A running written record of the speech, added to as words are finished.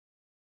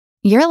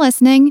You're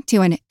listening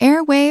to an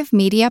Airwave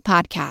Media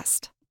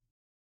Podcast.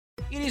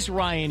 It is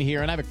Ryan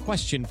here, and I have a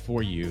question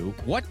for you.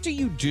 What do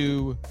you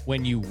do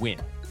when you win?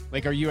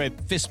 Like, are you a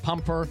fist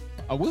pumper,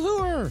 a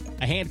woohooer,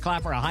 a hand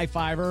clapper, a high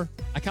fiver?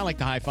 I kind of like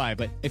the high five,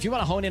 but if you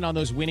want to hone in on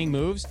those winning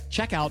moves,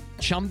 check out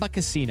Chumba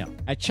Casino.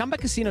 At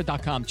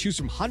ChumbaCasino.com, choose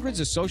from hundreds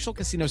of social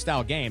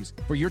casino-style games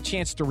for your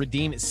chance to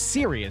redeem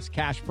serious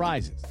cash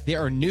prizes.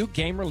 There are new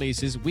game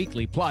releases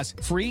weekly, plus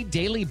free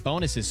daily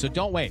bonuses, so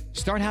don't wait.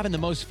 Start having the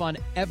most fun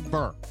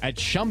ever at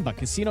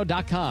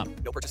ChumbaCasino.com.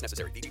 No purchase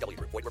necessary. VGW.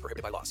 Void where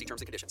prohibited by law. See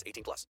terms and conditions.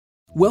 18+.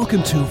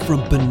 Welcome to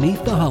From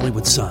Beneath the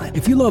Hollywood Sign.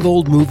 If you love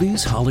old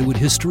movies, Hollywood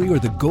history, or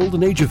the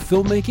golden age of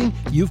filmmaking,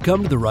 you've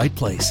come to the right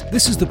place.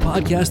 This is the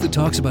podcast that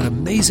talks about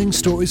amazing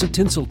stories of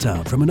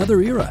Tinseltown from another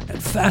era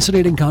and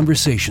fascinating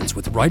conversations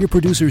with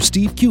writer-producer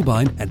Steve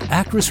Cubine and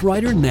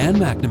actress-writer Nan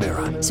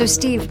McNamara. So,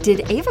 Steve,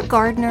 did Ava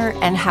Gardner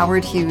and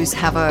Howard Hughes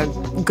have a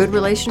good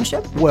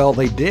relationship? Well,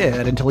 they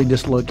did until he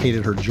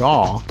dislocated her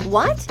jaw.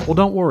 What? Well,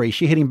 don't worry.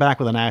 She hit him back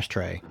with an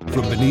ashtray.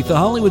 From Beneath the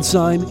Hollywood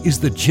Sign is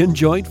the gin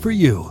joint for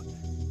you.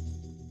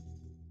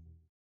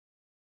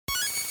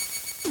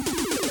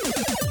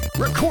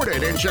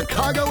 Recorded in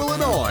Chicago,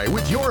 Illinois,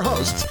 with your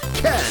hosts,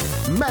 Ken,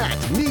 Matt,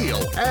 Neil,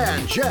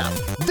 and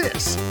Jeff.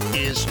 This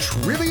is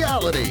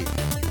Triviality.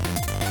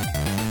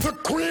 The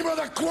cream of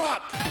the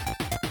crop!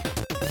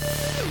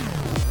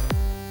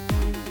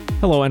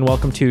 Hello and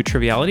welcome to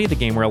Triviality, the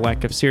game where a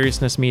lack of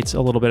seriousness meets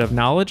a little bit of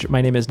knowledge.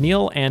 My name is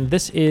Neil, and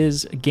this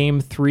is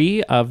Game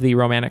 3 of the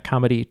Romantic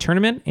Comedy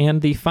Tournament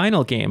and the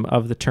final game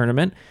of the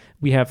tournament.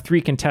 We have 3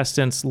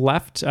 contestants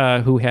left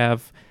who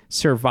have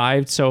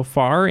survived so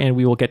far, and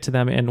we will get to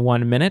them in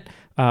 1 minute.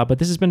 But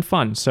this has been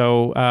fun.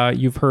 So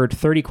you've heard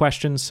 30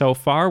 questions so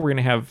far. We're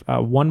going to have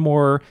one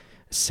more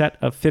set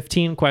of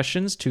 15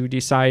 questions to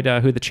decide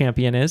who the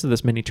champion is of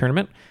this mini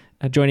tournament.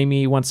 Joining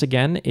me once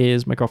again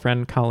is my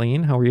girlfriend,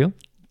 Colleen. How are you?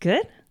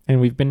 Good.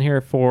 And we've been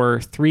here for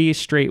 3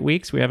 straight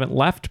weeks. We haven't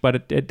left,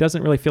 but it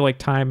doesn't really feel like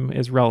time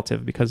is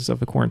relative because of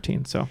the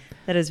quarantine. So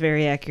that is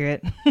very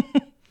accurate.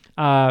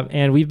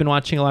 And we've been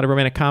watching a lot of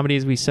romantic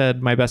comedies. We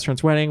said My Best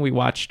Friend's Wedding. We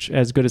watched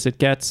As Good as It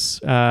Gets.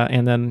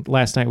 And then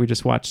last night we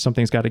just watched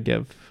Something's Gotta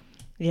Give.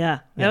 Yeah,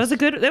 that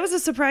was a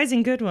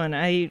surprising good one.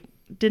 I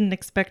didn't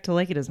expect to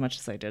like it as much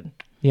as I did.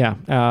 Yeah.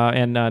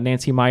 And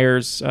Nancy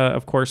Meyers,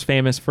 of course,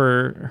 famous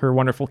for her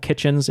wonderful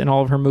kitchens in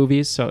all of her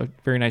movies. So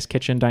very nice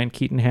kitchen Diane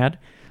Keaton had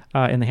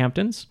in the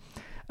Hamptons.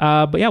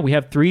 But yeah, we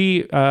have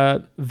 3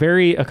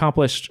 very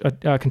accomplished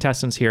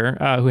contestants here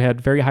who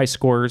had very high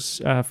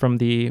scores from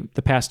the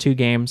past 2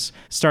 games,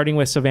 starting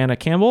with Savannah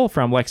Campbell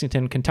from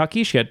Lexington,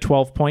 Kentucky. She had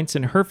 12 points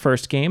in her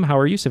first game. How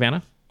are you,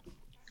 Savannah?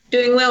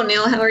 Doing well,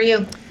 Neil. How are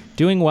you?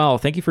 Doing well.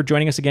 Thank you for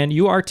joining us again.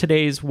 You are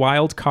today's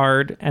wild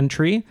card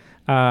entry.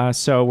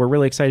 So we're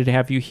really excited to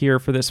have you here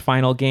for this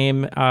final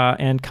game.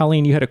 And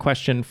Colleen, you had a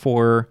question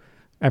for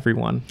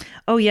everyone.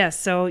 Oh, yes.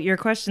 So your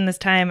question this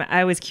time,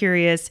 I was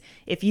curious,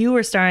 if you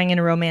were starring in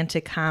a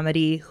romantic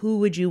comedy, who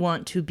would you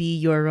want to be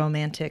your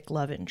romantic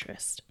love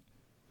interest?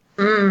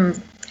 I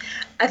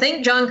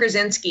think John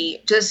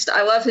Krasinski.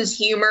 I love his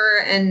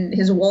humor and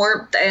his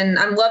warmth, and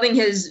I'm loving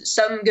his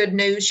Some Good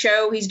News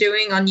show he's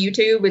doing on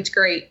YouTube. It's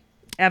great.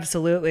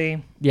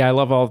 Absolutely. Yeah, I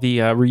love all the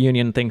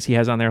reunion things he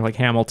has on there, like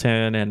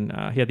Hamilton, and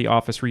he had the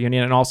Office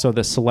reunion, and also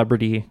the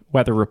celebrity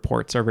weather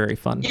reports are very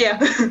fun. Yeah.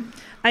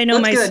 I know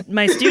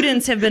my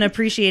students have been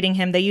appreciating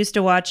him. They used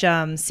to watch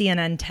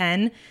CNN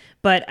 10,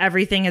 but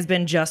everything has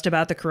been just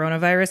about the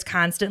coronavirus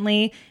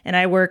constantly. And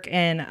I work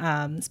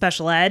in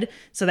special ed,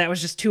 so that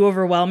was just too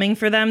overwhelming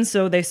for them.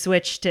 So they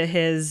switched to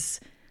his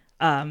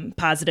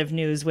positive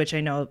news, which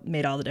I know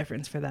made all the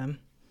difference for them.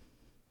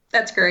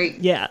 That's great.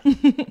 Yeah.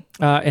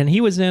 And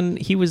he was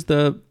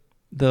the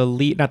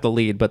lead, not the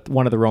lead, but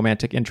one of the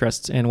romantic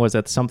interests in, was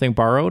that Something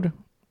Borrowed?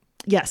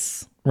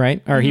 Yes.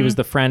 Right? Or he was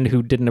the friend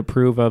who didn't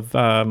approve of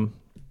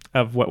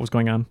what was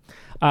going on.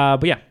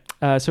 But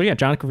yeah. So yeah,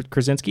 John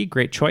Krasinski,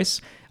 great choice.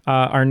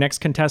 Our next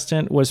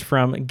contestant was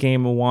from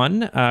Game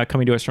 1,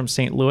 coming to us from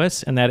St.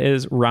 Louis, and that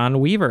is Ron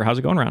Weaver. How's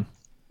it going, Ron?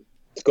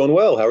 It's going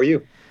well. How are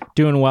you?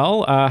 Doing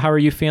well. How are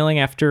you feeling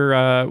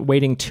after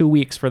waiting 2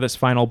 weeks for this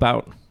final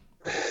bout?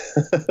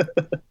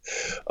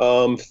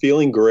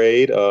 Feeling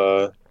great.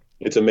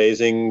 It's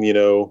amazing,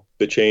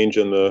 the change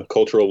in the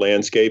cultural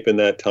landscape in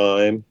that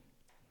time.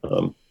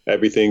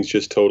 Everything's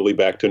just totally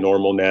back to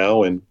normal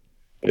now, and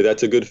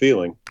that's a good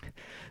feeling.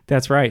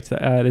 That's right.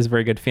 It is a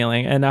very good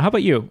feeling. And how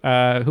about you?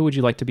 Who would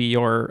you like to be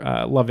your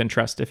love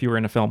interest if you were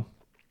in a film?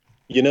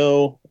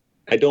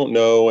 I don't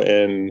know,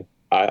 and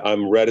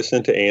I'm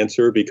reticent to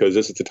answer because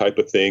this is the type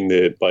of thing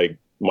that, like,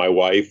 my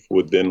wife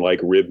would then, like,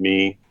 rib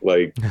me,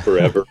 like,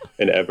 forever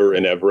and ever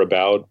and ever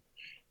about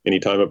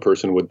anytime a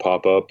person would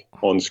pop up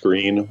on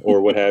screen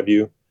or what have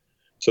you.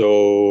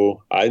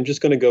 So I'm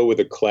just going to go with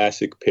a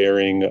classic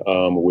pairing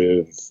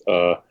with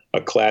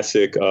a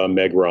classic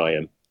Meg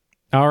Ryan.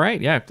 All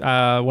right.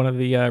 Yeah. One of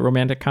the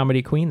romantic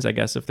comedy queens, I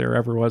guess, if there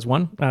ever was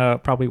one,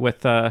 probably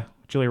with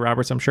Julia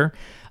Roberts, I'm sure.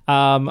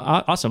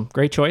 Awesome.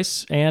 Great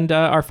choice. And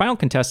our final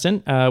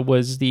contestant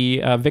was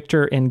the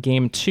victor in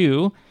Game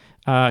 2,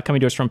 coming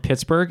to us from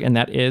Pittsburgh, and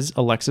that is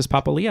Alexis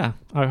Papalia.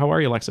 How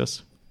are you,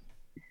 Alexis?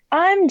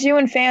 I'm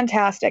doing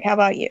fantastic. How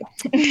about you?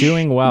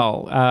 Doing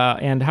well.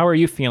 And how are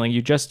you feeling?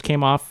 You just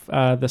came off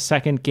the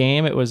second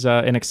game. It was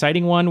an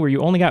exciting one where you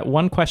only got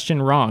one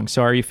question wrong.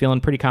 So are you feeling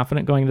pretty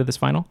confident going into this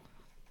final?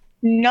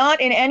 Not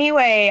in any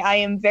way. I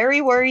am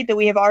very worried that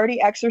we have already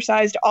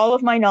exercised all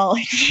of my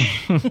knowledge.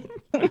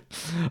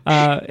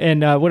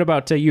 And what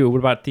about you? What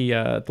about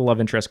the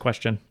love interest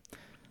question?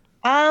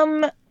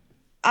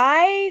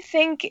 I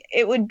think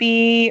it would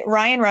be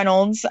Ryan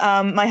Reynolds.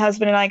 My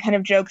husband and I kind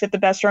of joke that the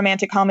best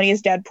romantic comedy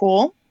is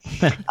Deadpool.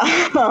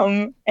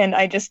 And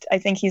I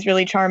think he's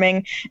really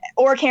charming.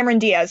 Or Cameron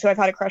Diaz, who I've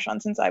had a crush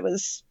on since I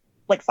was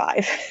like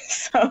 5.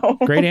 So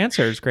Great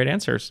answers.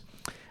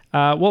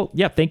 Well,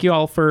 yeah, thank you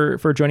all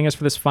for joining us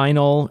for this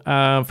final.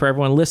 For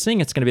everyone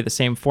listening, it's going to be the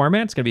same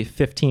format. It's going to be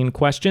 15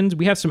 questions.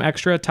 We have some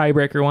extra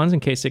tiebreaker ones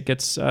in case it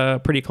gets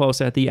pretty close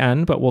at the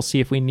end, but we'll see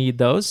if we need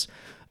those.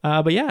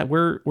 But yeah,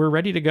 we're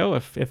ready to go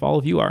if all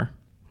of you are.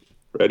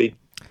 Ready?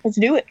 Let's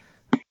do it.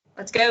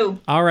 Let's go.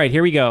 All right,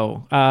 here we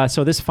go.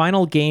 So this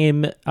final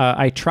game,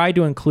 I tried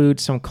to include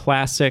some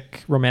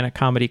classic romantic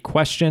comedy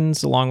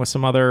questions along with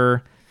some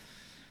other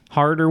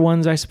harder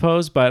ones, I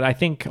suppose, but I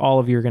think all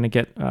of you are going to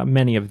get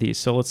many of these.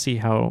 So let's see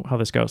how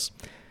this goes.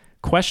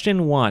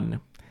 Question 1.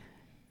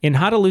 In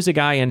How to Lose a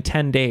Guy in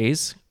 10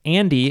 Days,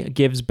 Andy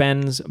gives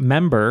Ben's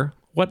member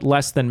what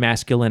less than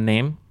masculine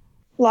name?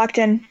 Locked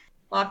in.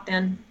 Locked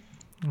in.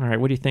 All right,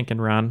 what are you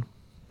thinking, Ron?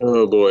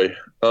 Oh, boy.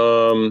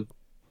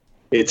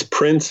 It's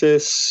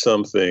Princess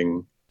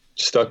something,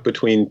 stuck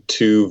between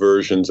two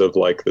versions of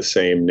like the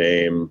same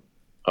name.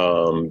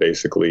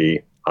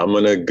 Basically, I'm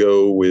going to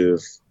go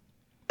with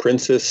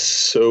Princess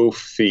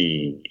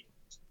Sophie.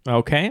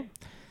 Okay.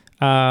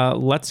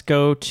 Let's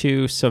go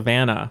to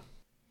Savannah.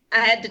 I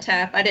had to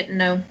tap. I didn't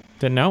know.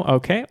 Didn't know?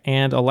 Okay.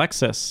 And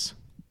Alexis.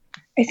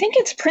 I think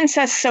it's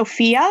Princess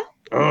Sophia.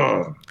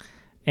 Oh.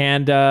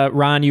 And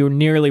Ron, you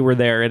nearly were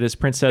there. It is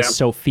Princess Yep.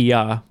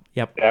 Sophia.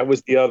 Yep. That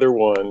was the other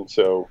one.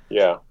 So,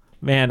 yeah.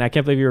 Man, I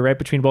can't believe you were right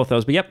between both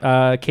those. But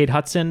yep, Kate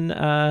Hudson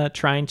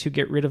trying to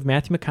get rid of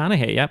Matthew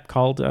McConaughey. Yep,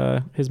 called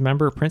his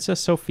member Princess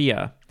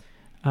Sophia.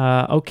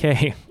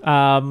 Okay.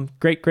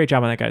 Great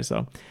job on that, guys,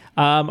 though.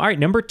 All right,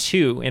 number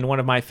 2 in one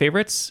of my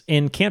favorites.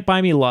 In Can't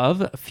Buy Me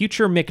Love,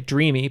 future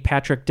McDreamy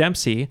Patrick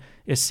Dempsey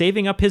is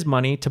saving up his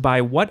money to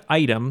buy what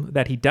item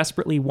that he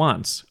desperately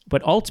wants,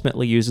 but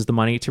ultimately uses the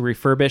money to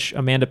refurbish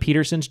Amanda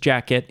Peterson's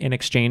jacket in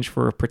exchange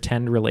for a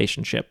pretend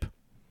relationship.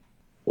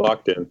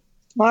 Locked in.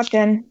 Locked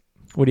in.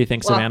 What do you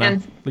think, Locked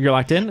Savannah? in. You're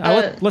locked in?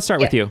 Let's start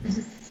with you.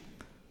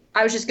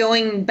 I was just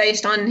going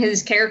based on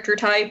his character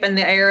type and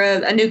the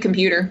era, a new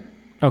computer.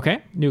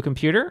 Okay, new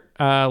computer.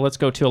 Let's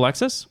go to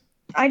Alexis.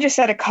 I just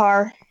said a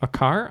car. A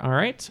car, all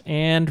right.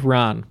 And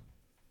Ron.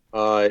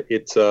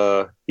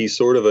 He's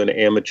sort of an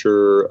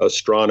amateur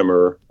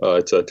astronomer.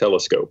 It's a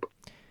telescope.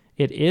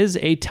 It is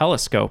a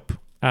telescope.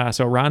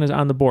 So Ron is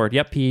on the board.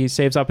 Yep, he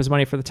saves up his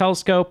money for the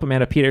telescope.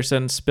 Amanda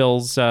Peterson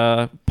spills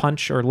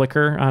punch or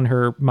liquor on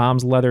her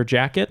mom's leather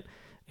jacket,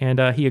 and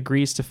he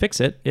agrees to fix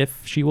it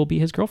if she will be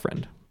his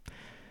girlfriend.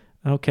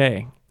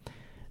 Okay.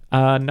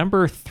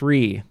 Number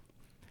 3.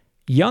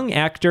 Young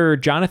actor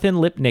Jonathan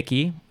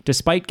Lipnicki,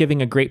 despite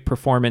giving a great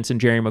performance in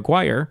Jerry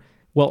Maguire,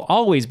 will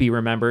always be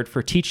remembered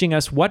for teaching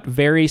us what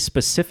very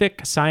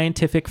specific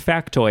scientific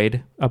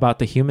factoid about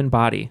the human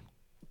body.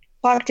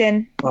 Locked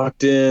in.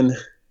 Locked in.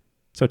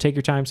 So take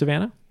your time,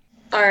 Savannah.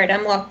 All right,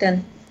 I'm locked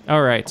in.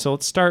 All right, so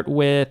let's start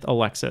with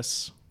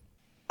Alexis.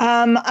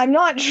 I'm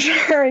not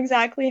sure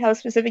exactly how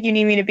specific you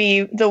need me to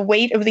be. The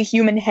weight of the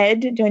human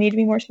head. Do I need to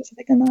be more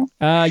specific than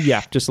that?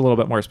 Yeah, just a little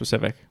bit more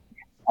specific.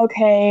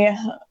 Okay.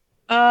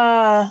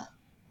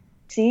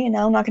 See,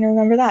 now I'm not going to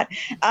remember that.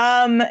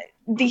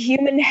 The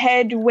human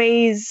head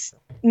weighs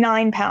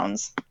 9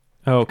 pounds.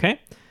 Okay.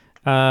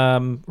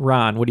 Ron,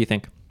 what do you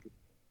think?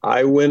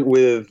 I went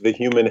with the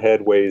human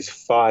head weighs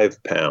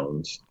 5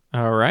 pounds.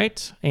 All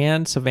right.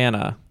 And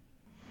Savannah.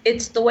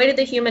 It's the weight of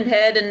the human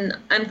head, and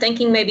I'm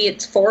thinking maybe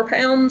it's 4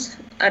 pounds.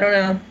 I don't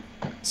know.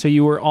 So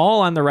you were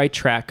all on the right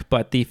track,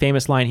 but the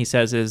famous line he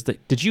says is,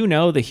 did you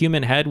know the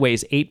human head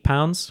weighs 8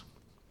 pounds?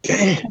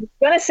 I was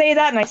going to say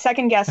that, and I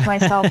second-guessed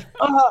myself.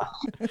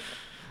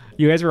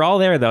 You guys were all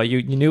there, though.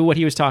 You knew what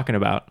he was talking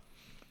about.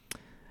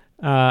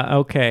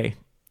 Okay.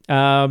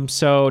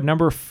 So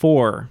number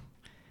 4.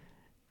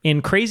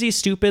 In Crazy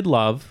Stupid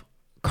Love,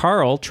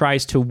 Carl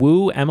tries to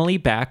woo Emily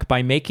back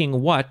by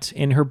making what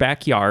in her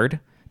backyard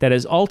that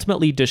is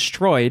ultimately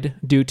destroyed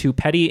due to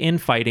petty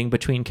infighting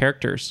between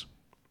characters?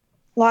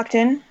 Locked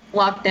in.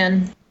 Locked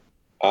in.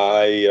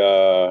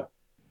 I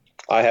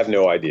have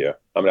no idea.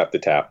 I'm gonna have to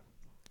tap.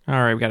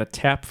 All right, we got a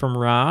tap from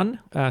Ron.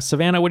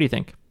 Savannah, what do you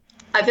think?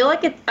 I feel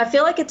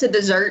like it's a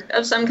dessert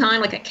of some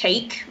kind, like a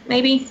cake,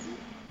 maybe.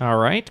 All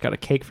right, got a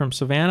cake from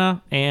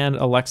Savannah. And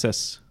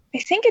Alexis. I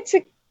think it's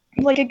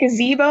like a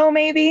gazebo,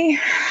 maybe.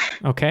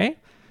 Okay,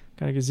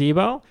 got a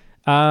gazebo.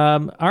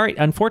 All right,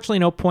 unfortunately,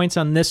 no points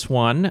on this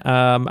one.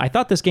 I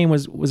thought this game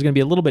was going to be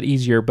a little bit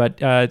easier,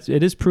 but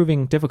it is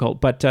proving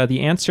difficult. But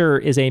the answer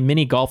is a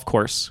mini golf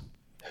course.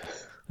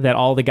 that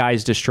all the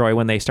guys destroy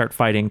when they start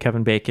fighting,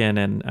 Kevin Bacon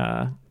and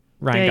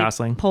Ryan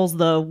Gosling. Pulls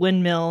the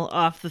windmill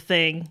off the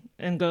thing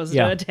and goes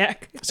to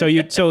attack.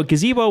 So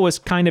gazebo was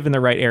kind of in the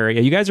right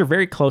area. You guys are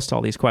very close to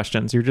all these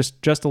questions. You're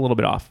just a little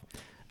bit off.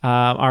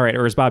 All right,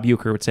 or as Bob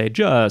Uecker would say,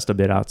 just a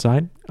bit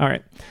outside. All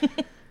right.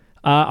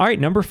 All right,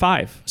 number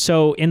 5.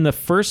 So in the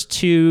first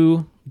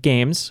 2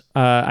 games,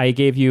 I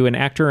gave you an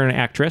actor and an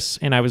actress,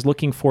 and I was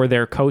looking for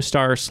their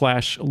co-star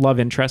 / love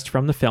interest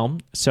from the film.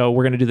 So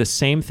we're going to do the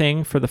same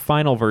thing for the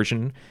final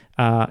version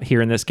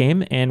here in this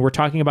game, and we're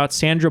talking about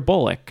Sandra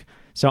Bullock.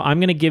 So I'm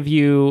going to give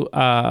you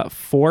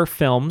 4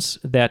 films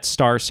that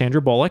star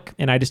Sandra Bullock,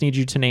 and I just need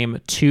you to name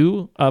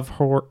 2 of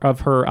her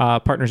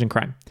partners in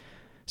crime.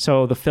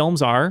 So the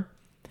films are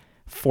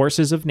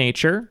Forces of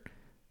Nature,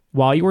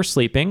 While You Were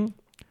Sleeping,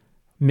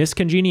 Miss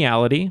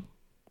Congeniality,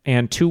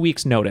 and 2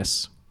 Weeks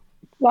Notice.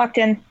 Locked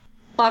in.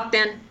 Locked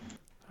in.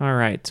 All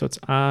right, so it's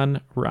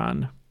on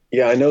Ron.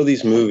 Yeah, I know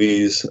these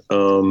movies.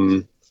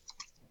 One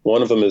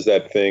of them is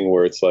that thing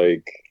where it's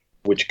like,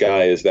 which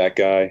guy is that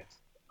guy?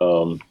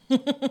 Do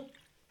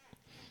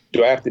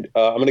I have to?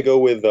 I'm going to go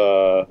with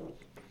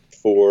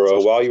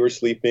for While You Were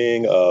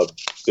Sleeping,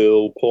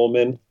 Bill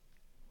Pullman,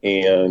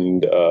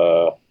 and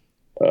I'm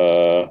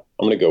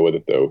going to go with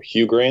it though,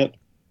 Hugh Grant.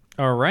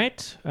 All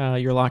right,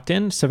 you're locked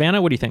in.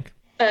 Savannah, what do you think?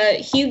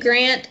 Hugh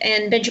Grant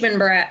and Benjamin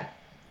Bratt.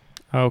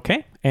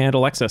 Okay, and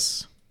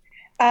Alexis.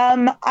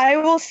 I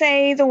will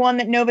say the one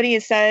that nobody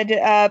has said,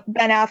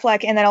 Ben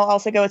Affleck, and then I'll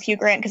also go with Hugh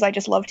Grant because I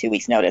just love 2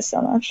 Weeks Notice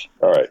so much.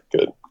 All right,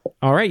 good.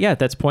 All right, yeah,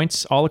 that's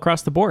points all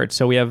across the board.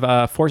 So we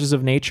have Forces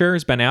of Nature,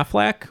 Ben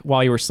Affleck,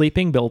 While You Were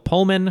Sleeping, Bill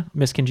Pullman,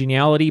 Miss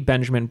Congeniality,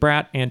 Benjamin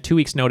Bratt, and 2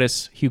 Weeks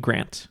Notice, Hugh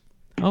Grant.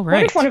 All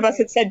right. What if one of us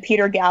had said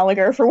Peter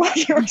Gallagher for While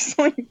You Were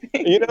Sleeping?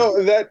 You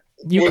know, that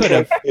you could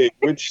have.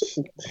 Which,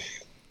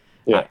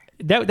 yeah.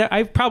 That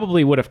I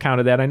probably would have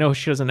counted that. I know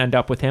she doesn't end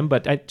up with him,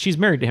 but she's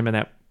married to him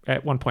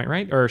at one point,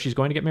 right? Or she's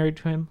going to get married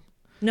to him?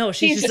 No,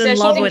 she's just in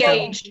love with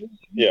him.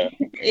 Yeah.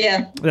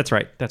 Yeah. That's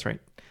right.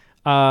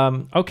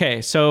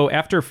 Okay, so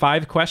after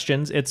 5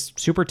 questions, it's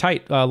super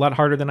tight, a lot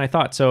harder than I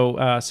thought.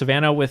 So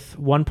Savannah with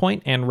 1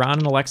 point, and Ron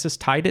and Alexis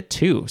tied at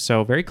 2,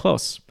 so very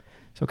close.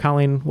 So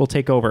Colleen will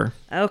take over.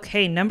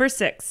 Okay, number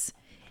 6.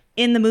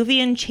 In the movie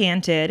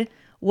Enchanted,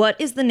 what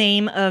is the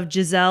name of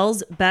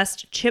Giselle's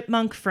best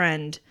chipmunk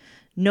friend?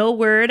 No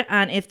word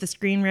on if the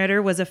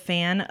screenwriter was a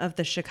fan of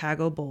the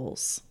Chicago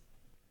Bulls.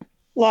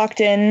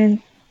 Locked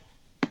in.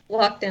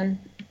 Locked in.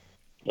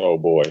 Oh,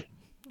 boy.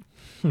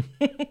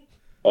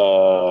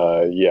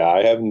 Yeah,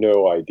 I have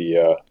no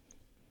idea.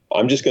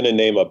 I'm just going to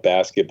name a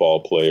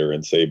basketball player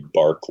and say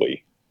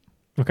Barkley.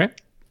 Okay.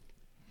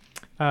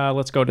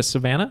 Let's go to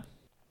Savannah.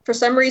 For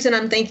some reason,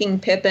 I'm thinking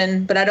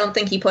Pippen, but I don't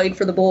think he played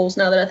for the Bulls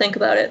now that I think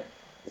about it.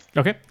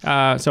 Okay.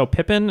 So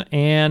Pippen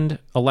and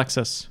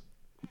Alexis.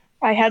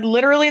 I had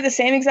literally the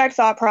same exact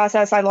thought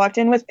process. I locked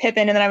in with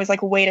Pippen, and then I was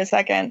like, wait a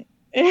second.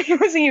 It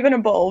wasn't even a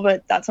Bull,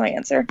 but that's my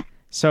answer.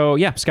 So,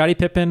 yeah, Scottie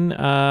Pippen,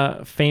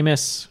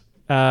 famous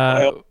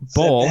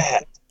Bull.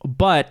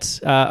 But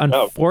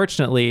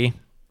unfortunately,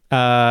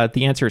 the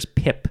answer is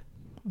Pip,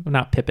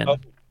 not Pippin. Oh.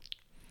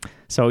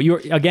 So you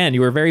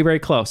were very, very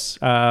close.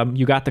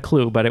 You got the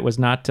clue, but it was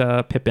not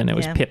Pippin. It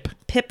was Pip.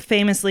 Pip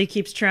famously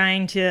keeps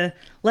trying to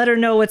let her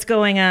know what's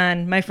going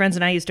on. My friends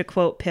and I used to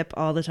quote Pip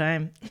all the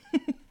time.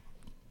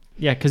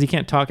 Yeah, because he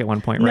can't talk at one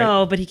point, right?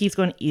 No, but he keeps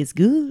going, "Is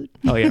good."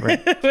 Oh, yeah,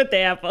 right. With the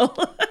apple.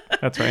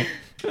 That's right.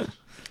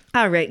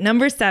 All right,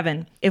 number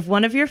 7. If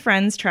one of your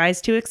friends tries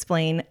to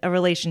explain a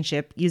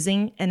relationship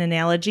using an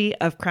analogy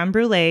of creme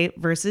brulee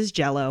versus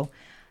Jell-O,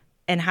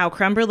 and how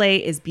creme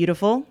brulee is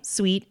beautiful,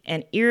 sweet,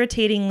 and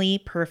irritatingly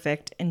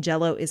perfect, and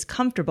Jell-O is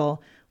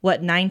comfortable, what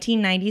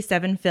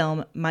 1997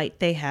 film might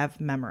they have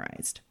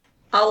memorized?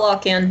 I'll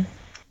lock in.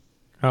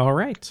 All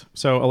right.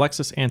 So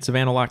Alexis and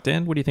Savannah locked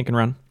in. What are you thinking,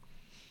 Ron?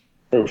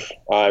 Oof.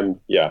 I'm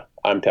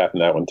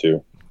tapping that one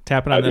too.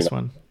 Tapping on this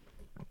one.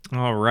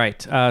 All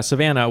right.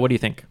 Savannah, what do you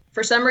think?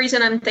 For some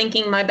reason, I'm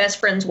thinking My Best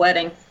Friend's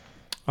Wedding.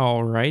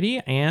 All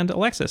righty. And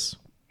Alexis?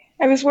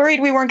 I was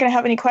worried we weren't going to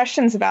have any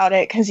questions about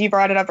it because you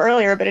brought it up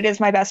earlier, but it is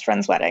My Best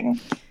Friend's Wedding.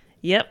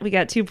 Yep, we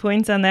got 2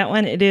 points on that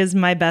one. It is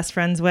My Best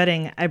Friend's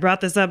Wedding. I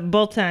brought this up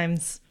both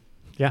times.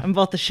 Yeah. On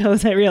both the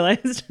shows, I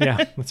realized.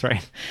 Yeah, that's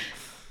right.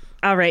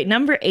 All right,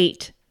 number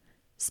 8.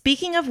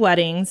 Speaking of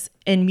weddings,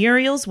 in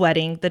Muriel's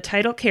wedding, the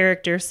title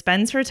character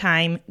spends her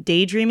time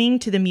daydreaming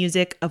to the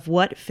music of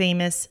what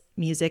famous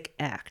music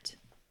act?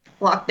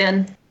 Locked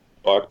in.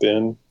 Locked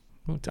in.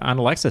 On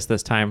Alexis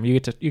this time.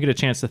 You get a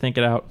chance to think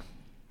it out.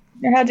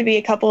 There had to be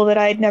a couple that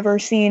I'd never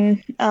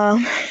seen.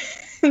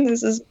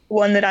 This is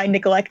one that I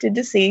neglected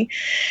to see.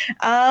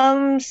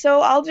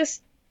 So I'll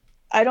just,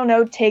 I don't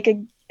know, take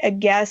a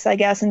guess, I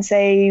guess, and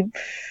say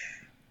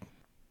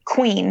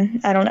Queen.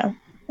 I don't know.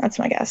 That's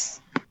my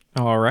guess.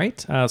 All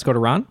right. Let's go to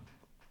Ron.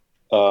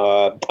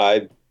 If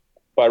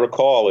I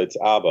recall, it's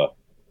ABBA.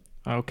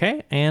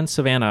 Okay. And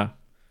Savannah.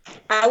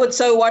 I would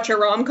so watch a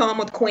rom-com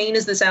with Queen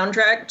as the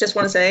soundtrack. Just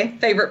want to say,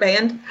 favorite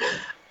band.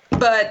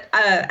 But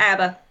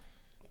ABBA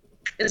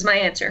is my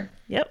answer.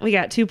 Yep, we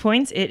got 2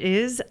 points. It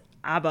is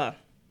ABBA.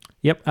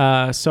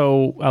 Yep.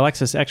 So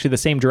Alexis, actually the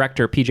same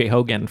director, PJ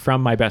Hogan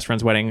from My Best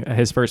Friend's Wedding.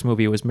 His first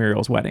movie was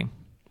Muriel's Wedding.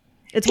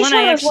 It's one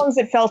of those ones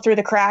that fell through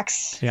the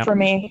cracks for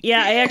me.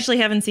 Yeah, I actually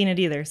haven't seen it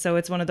either, so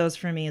it's one of those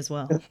for me as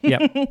well.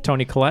 Yep.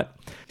 Toni Collette.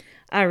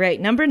 All right,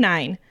 number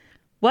 9.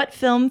 What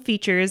film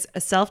features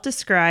a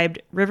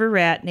self-described river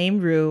rat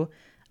named Rue,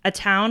 a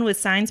town with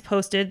signs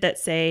posted that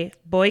say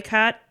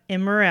boycott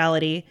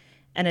immorality,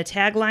 and a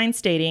tagline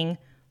stating,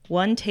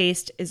 "One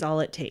taste is all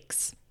it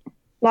takes"?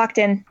 Locked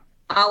In.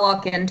 I'll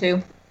lock in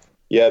too.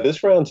 Yeah,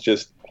 this round's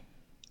just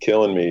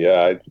killing me.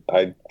 Yeah,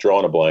 I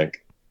drawn a blank.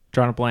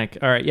 Drawn a blank.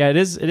 All right. Yeah, it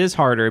is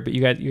harder, but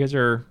you guys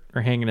are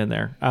hanging in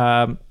there.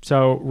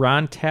 So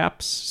Ron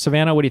taps.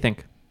 Savannah, what do you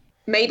think?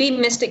 Maybe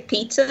Mystic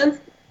Pizza.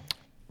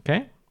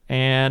 Okay.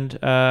 And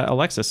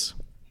Alexis.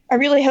 I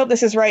really hope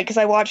this is right because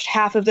I watched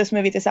half of this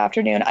movie this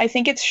afternoon. I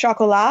think it's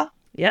Chocolat.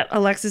 Yep,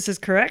 Alexis is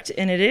correct,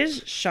 and it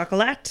is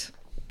Chocolat.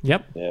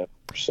 Yep. Yeah,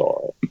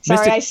 sorry.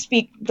 Sorry, I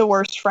speak the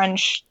worst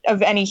French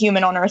of any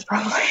human on earth,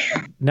 probably.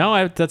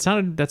 No, that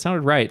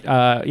sounded right.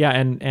 Yeah,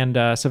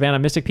 and Savannah,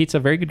 Mystic Pizza,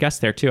 very good guess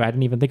there too. I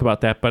didn't even think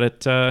about that,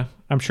 but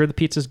I'm sure the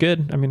pizza's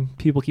good. I mean,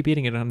 people keep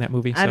eating it on that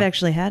movie. So. I've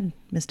actually had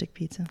Mystic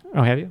Pizza.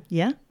 Oh, have you?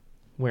 Yeah.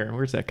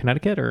 Where's that?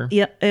 Connecticut or?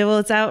 Yeah. Well,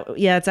 it's out.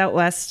 Yeah, it's out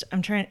west.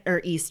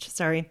 East.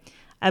 Sorry,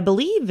 I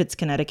believe it's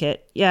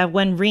Connecticut. Yeah,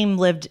 when Reem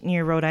lived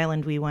near Rhode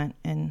Island, we went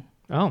and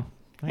nice.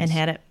 and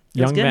had it.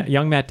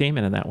 Young Matt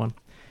Damon in that one.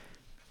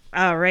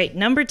 All right,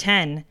 number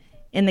 10.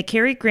 In the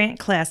Cary Grant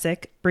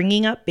classic,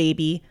 Bringing Up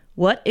Baby,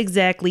 what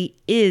exactly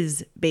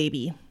is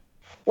baby?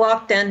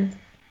 Locked In.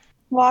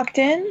 Locked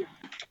In?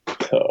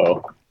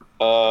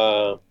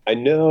 I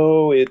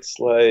know it's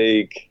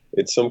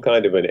some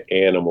kind of an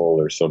animal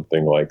or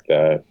something like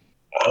that.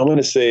 I'm going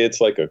to say it's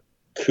like a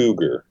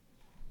cougar.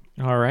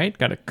 All right,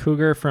 got a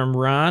cougar from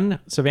Ron.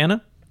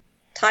 Savannah?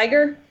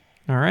 Tiger.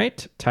 All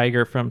right,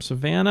 tiger from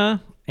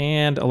Savannah.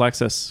 And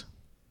Alexis?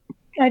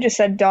 I just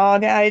said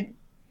dog.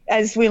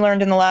 As we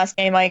learned in the last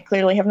game, I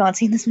clearly have not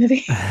seen this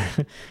movie.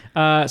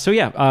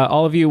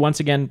 All of you,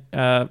 once again,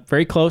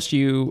 very close.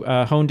 You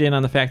honed in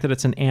on the fact that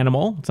it's an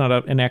animal. It's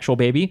not an actual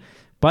baby,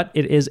 but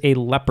it is a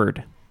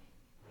leopard.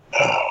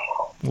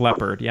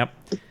 Leopard, yep.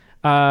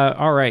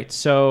 All right,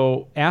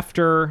 so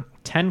after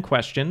 10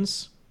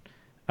 questions,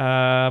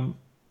 very,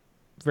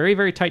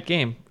 very tight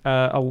game.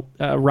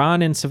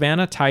 Ron and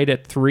Savannah tied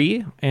at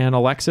 3, and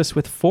Alexis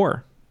with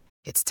 4.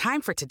 It's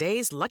time for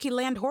today's Lucky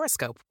Land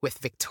horoscope with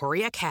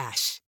Victoria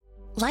Cash.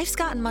 Life's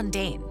gotten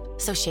mundane,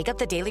 so shake up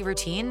the daily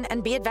routine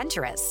and be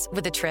adventurous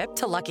with a trip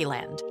to Lucky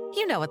Land.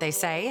 You know what they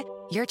say,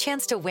 your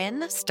chance to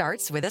win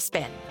starts with a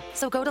spin.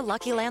 So go to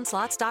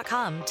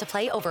LuckyLandSlots.com to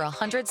play over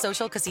 100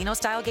 social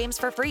casino-style games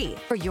for free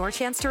for your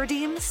chance to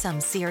redeem some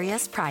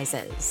serious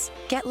prizes.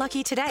 Get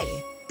lucky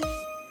today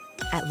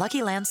at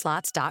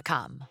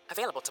LuckyLandSlots.com.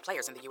 Available to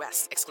players in the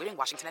U.S., excluding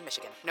Washington and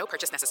Michigan. No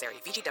purchase necessary.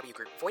 VGW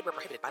Group. Void where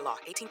prohibited by law.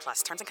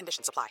 18+. Terms and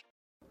conditions apply.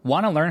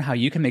 Want to learn how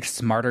you can make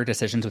smarter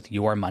decisions with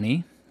your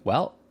money?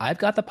 Well, I've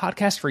got the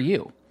podcast for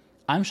you.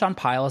 I'm Sean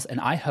Piles,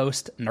 and I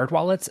host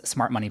NerdWallet's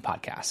Smart Money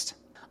Podcast.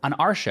 On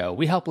our show,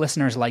 we help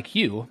listeners like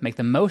you make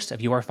the most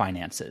of your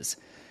finances.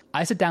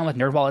 I sit down with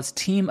NerdWallet's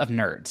team of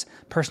nerds,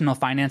 personal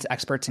finance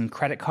experts in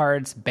credit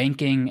cards,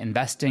 banking,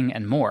 investing,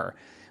 and more.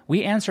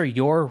 We answer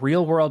your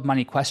real-world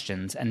money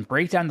questions and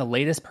break down the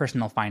latest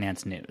personal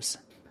finance news.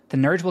 The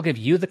nerds will give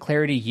you the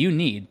clarity you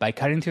need by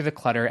cutting through the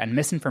clutter and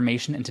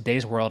misinformation in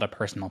today's world of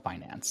personal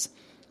finance.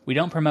 We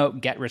don't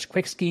promote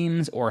get-rich-quick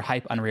schemes or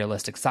hype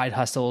unrealistic side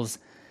hustles.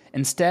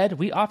 Instead,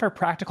 we offer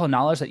practical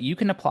knowledge that you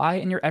can apply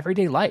in your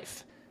everyday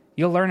life.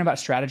 You'll learn about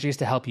strategies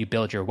to help you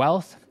build your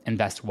wealth,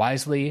 invest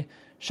wisely,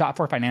 shop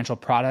for financial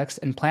products,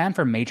 and plan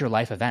for major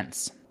life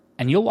events.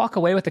 And you'll walk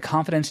away with the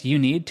confidence you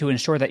need to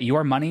ensure that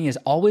your money is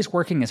always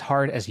working as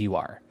hard as you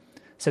are.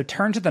 So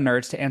turn to the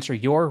nerds to answer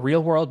your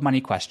real-world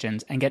money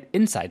questions and get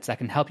insights that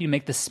can help you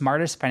make the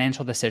smartest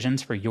financial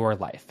decisions for your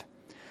life.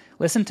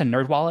 Listen to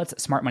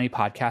NerdWallet's Smart Money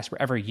Podcast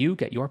wherever you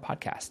get your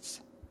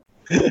podcasts.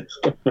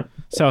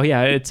 So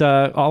yeah, it's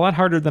a lot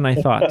harder than I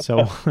thought. So,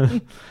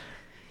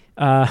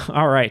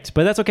 all right,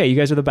 but that's okay. You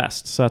guys are the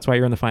best, so that's why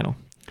you're in the final.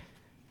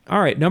 All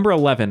right, number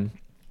 11.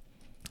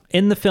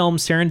 In the film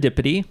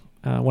Serendipity,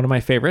 one of my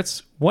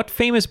favorites, what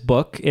famous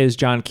book is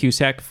John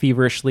Cusack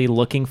feverishly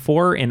looking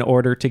for in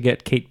order to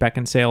get Kate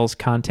Beckinsale's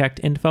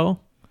contact info?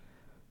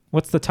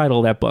 What's the title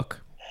of that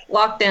book?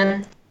 Locked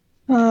In.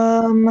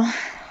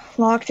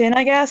 Locked In,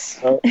 I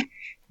guess.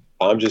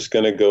 I'm just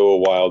going to go a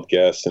wild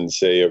guess and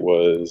say it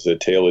was A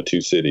Tale of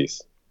Two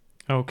Cities.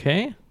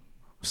 Okay.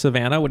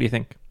 Savannah, what do you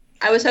think?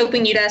 I was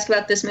hoping you'd ask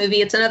about this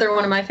movie. It's another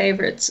one of my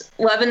favorites.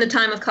 Love in the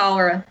Time of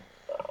Cholera.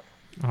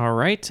 All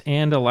right.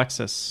 And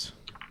Alexis?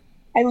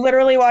 I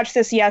literally watched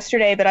this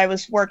yesterday, but I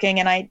was working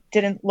and I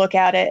didn't look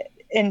at it.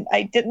 And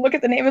I didn't look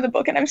at the name of the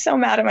book, and I'm so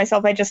mad at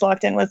myself. I just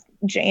locked in with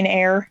Jane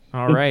Eyre.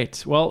 All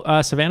right.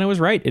 Well, Savannah was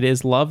right. It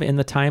is Love in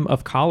the Time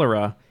of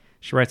Cholera.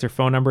 She writes her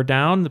phone number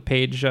down. The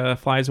page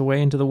flies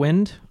away into the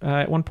wind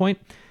at one point.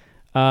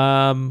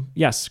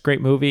 Yes,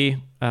 great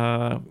movie.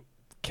 Calliopeia.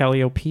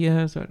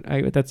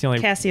 That's the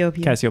only...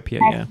 Cassiopeia. Cassiopeia,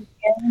 yeah.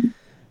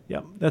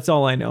 Yep, that's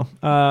all I know.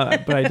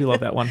 But I do love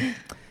that one.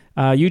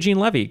 Eugene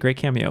Levy, great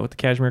cameo with the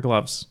cashmere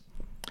gloves.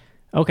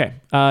 Okay,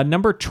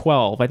 number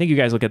 12. I think you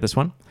guys will get this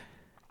one.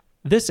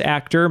 This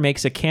actor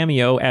makes a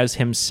cameo as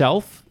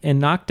himself in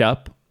Knocked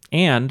Up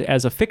and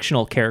as a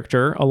fictional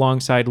character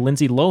alongside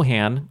Lindsay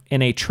Lohan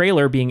in a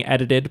trailer being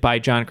edited by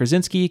John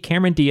Krasinski,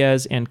 Cameron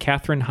Diaz, and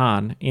Kathryn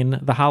Hahn in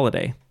The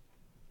Holiday.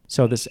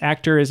 So this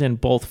actor is in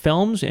both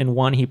films. In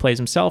one, he plays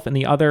himself. In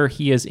the other,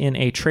 he is in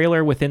a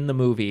trailer within the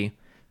movie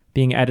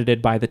being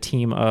edited by the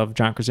team of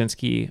John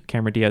Krasinski,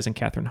 Cameron Diaz, and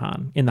Kathryn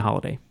Hahn in The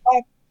Holiday.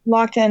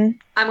 Locked in.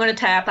 I'm going to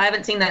tap. I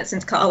haven't seen that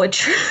since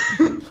college.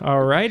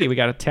 All righty. We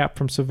got a tap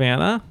from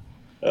Savannah.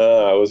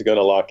 I was going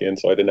to lock in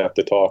so I didn't have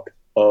to talk.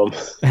 I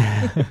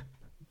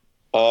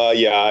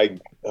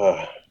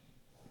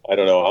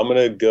don't know. I'm going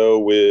to go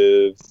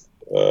with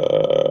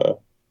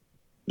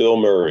Bill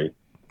Murray.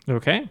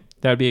 Okay.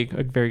 That would be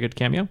a very good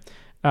cameo.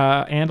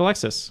 And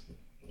Alexis.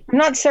 I'm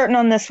not certain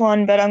on this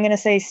one, but I'm going to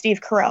say Steve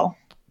Carell.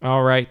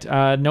 All right.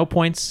 No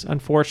points,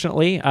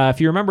 unfortunately.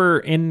 If you remember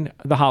in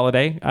The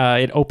Holiday,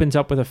 it opens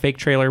up with a fake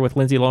trailer with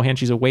Lindsay Lohan.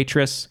 She's a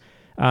waitress,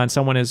 and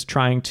someone is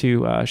trying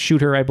to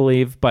shoot her, I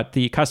believe. But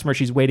the customer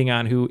she's waiting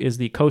on, who is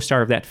the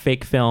co-star of that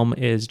fake film,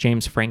 is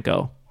James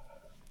Franco,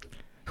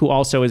 who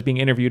also is being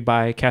interviewed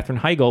by Katherine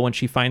Heigl when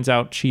she finds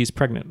out she's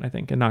pregnant, I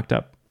think, and Knocked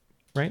Up.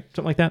 Right?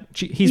 Something like that.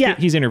 He's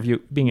being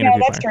interviewed by her. Yeah,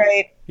 that's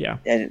right. Yeah.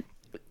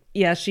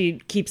 Yeah, she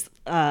keeps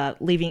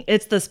leaving.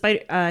 It's the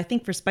Spider. I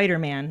think for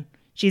Spider-Man,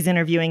 she's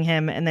interviewing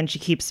him, and then she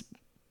keeps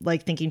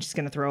thinking she's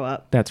going to throw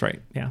up. That's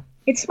right. Yeah.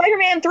 It's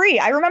Spider-Man 3.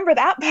 I remember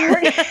that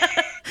part.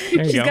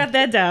 She's got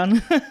that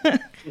down.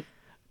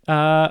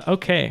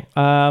 Okay.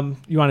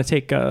 You want to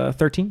take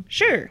 13?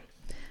 Sure.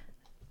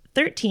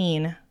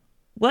 13.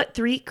 What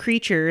three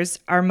creatures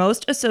are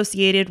most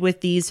associated with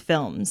these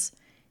films?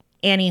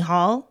 Annie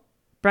Hall,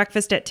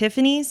 Breakfast at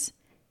Tiffany's,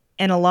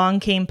 and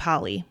Along Came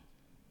Polly.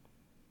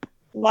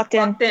 Locked in.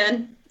 Locked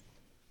in.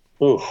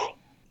 Oof.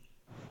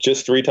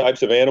 Just 3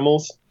 types of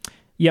animals?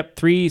 Yep,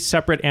 3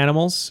 separate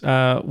animals,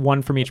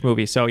 one from each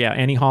movie. So yeah,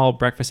 Annie Hall,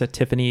 Breakfast at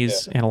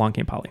Tiffany's, and Along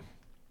Came Polly.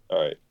 All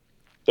right.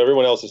 So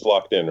everyone else is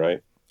locked in,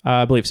 right?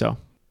 I believe so.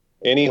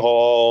 Annie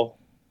Hall,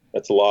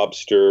 that's a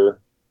lobster.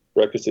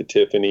 Breakfast at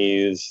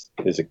Tiffany's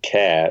is a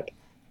cat.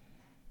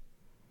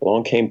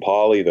 Along Came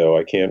Polly, though,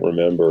 I can't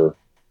remember.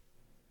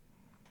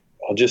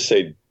 I'll just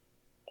say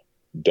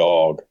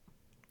dog.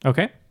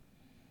 Okay.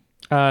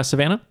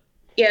 Savannah?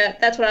 Yeah,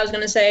 that's what I was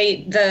going to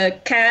say. The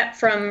cat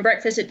from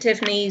Breakfast at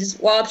Tiffany's,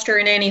 lobster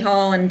in Annie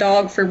Hall, and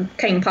dog for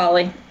Came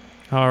Polly.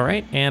 All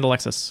right. And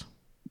Alexis?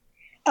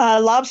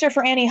 Lobster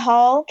for Annie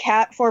Hall,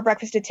 cat for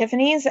Breakfast at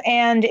Tiffany's,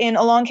 and in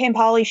Along Came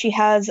Polly, she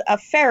has a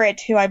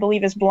ferret who I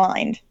believe is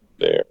blind.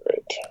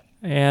 Ferret.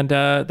 And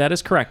that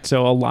is correct.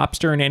 So a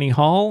lobster in Annie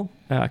Hall,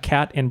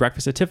 cat in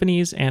Breakfast at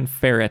Tiffany's, and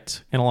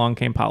ferret in Along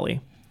Came Polly.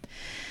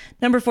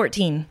 Number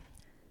 14.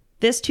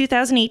 This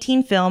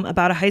 2018 film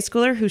about a high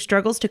schooler who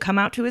struggles to come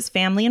out to his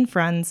family and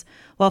friends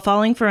while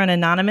falling for an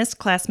anonymous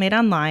classmate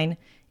online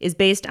is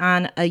based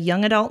on a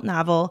young adult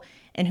novel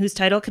and whose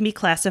title can be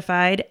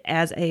classified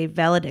as a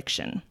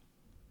valediction.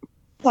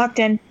 Locked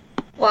in.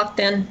 Locked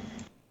in.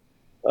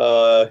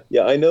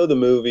 Yeah, I know the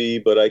movie,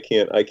 but I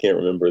can't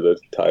remember the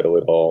title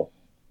at all.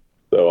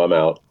 So I'm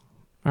out.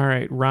 All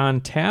right,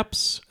 Ron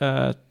taps.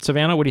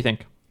 Savannah, what do you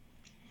think?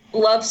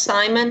 Love,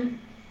 Simon.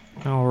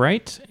 All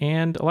right,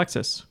 and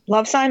Alexis?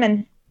 Love,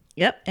 Simon.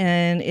 Yep,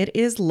 and it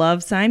is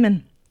Love,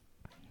 Simon.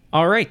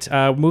 All right,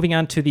 moving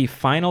on to the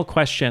final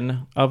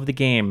question of the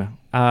game.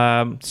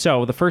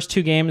 So the first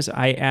 2 games,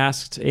 I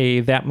asked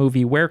a That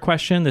Movie Where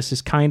question. This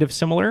is kind of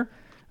similar,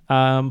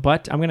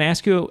 but I'm going to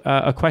ask you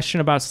a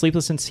question about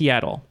Sleepless in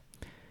Seattle.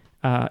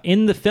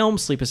 In the film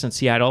Sleepless in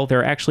Seattle, there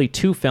are actually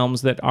 2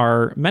 films that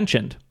are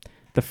mentioned.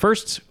 The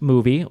first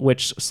movie,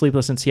 which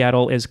Sleepless in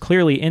Seattle is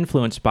clearly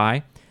influenced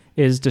by,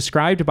 is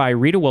described by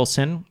Rita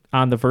Wilson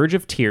on the verge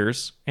of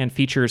tears and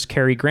features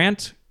Cary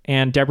Grant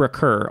and Deborah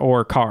Kerr,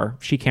 or Carr.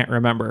 She can't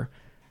remember.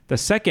 The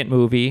second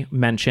movie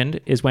mentioned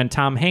is when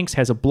Tom Hanks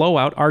has a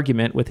blowout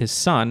argument with his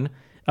son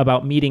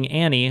about meeting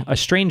Annie, a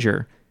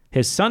stranger.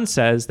 His son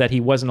says that he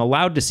wasn't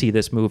allowed to see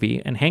this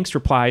movie, and Hanks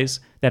replies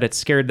that it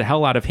scared the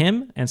hell out of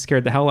him and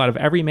scared the hell out of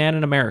every man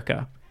in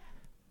America.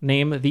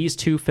 Name these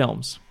 2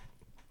 films.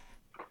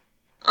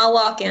 I'll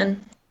lock in.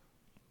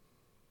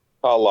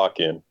 I'll lock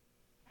in.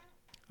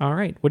 All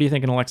right. What are you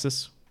thinking,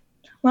 Alexis?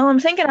 Well, I'm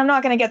thinking I'm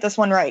not going to get this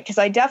one right because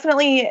I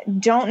definitely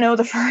don't know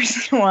the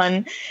first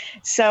one.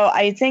 So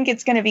I think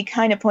it's going to be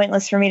kind of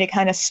pointless for me to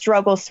kind of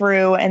struggle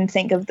through and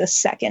think of the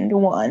second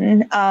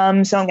one.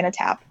 So I'm going to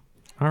tap.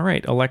 All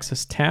right.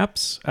 Alexis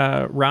taps.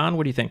 Ron,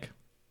 what do you think?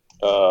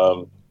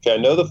 Okay, I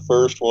know the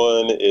first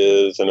one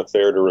is An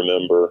Affair to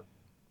Remember.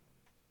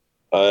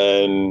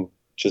 And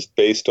just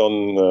based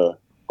on the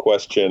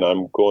question,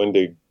 I'm going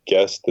to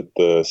guess that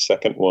the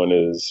second one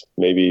is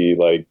maybe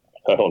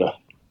I don't know,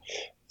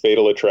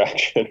 Fatal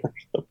Attraction or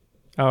something.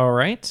 All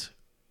right.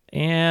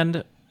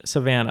 And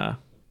Savannah?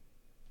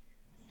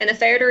 An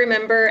Affair to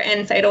Remember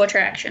and Fatal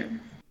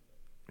Attraction.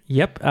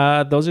 Yep,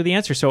 those are the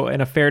answers. So,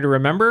 an affair to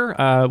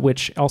remember,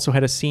 which also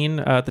had a scene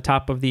at the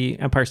top of the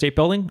Empire State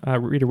Building,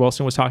 Rita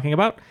Wilson was talking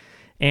about.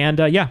 And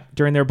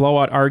during their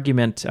blowout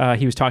argument,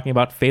 he was talking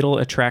about Fatal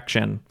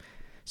Attraction.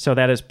 So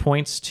that is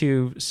points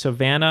to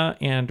Savannah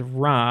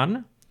and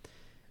Ron,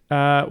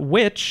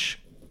 which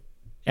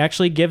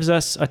actually gives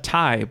us a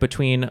tie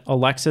between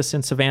Alexis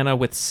and Savannah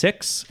with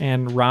 6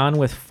 and Ron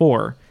with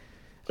 4.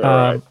 All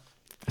right.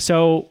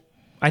 So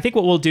I think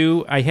what we'll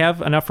do, I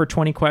have enough for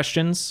 20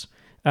 questions.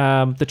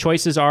 The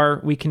choices are,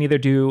 we can either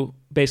do,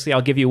 basically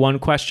I'll give you one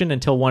question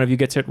until one of you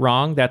gets it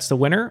wrong. That's the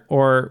winner.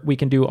 Or we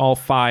can do all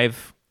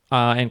 5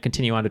 and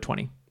continue on to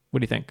 20. What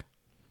do you think?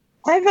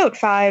 I vote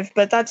 5,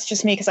 but that's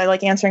just me because I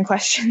like answering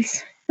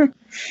questions.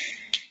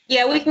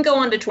 Yeah, we can go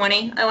on to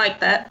 20. I like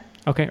that.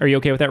 Okay. Are you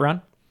okay with that,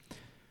 Ron?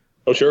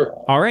 Oh, sure.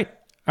 All right,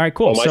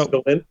 cool. Am I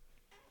still in?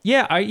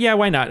 Yeah,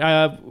 why not?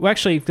 Well,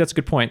 actually, that's a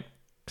good point.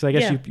 Because I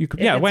guess you could,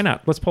 why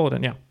not? Let's pull it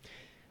in, yeah.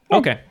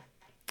 Okay.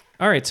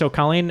 All right, so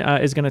Colleen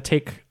is going to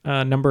take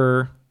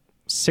number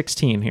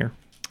 16 here.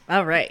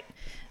 All right.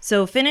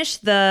 So finish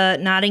the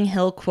Notting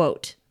Hill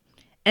quote.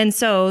 And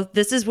so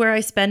this is where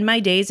I spend my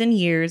days and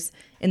years,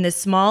 in this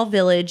small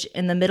village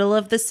in the middle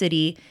of the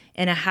city,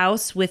 in a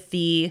house with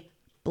the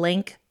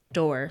blank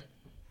door.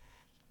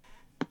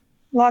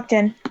 Locked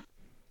in.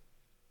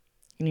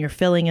 And you're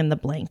filling in the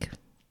blank.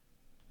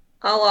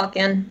 I'll lock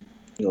in.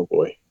 Oh,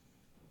 boy.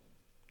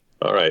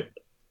 All right.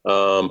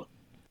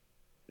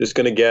 Just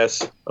going to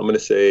guess. I'm going to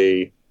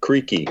say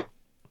creaky.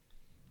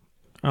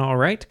 All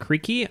right,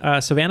 creaky.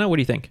 Savannah, what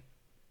do you think?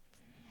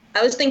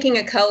 I was thinking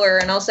a color,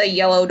 and I'll say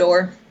yellow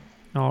door.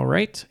 All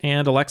right,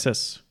 and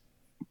Alexis?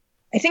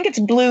 I think it's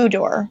blue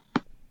door.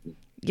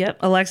 Yep,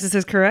 Alexis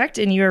is correct,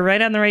 and you are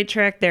right on the right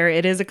track there.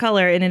 It is a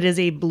color, and it is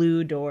a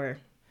blue door.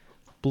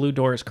 Blue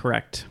door is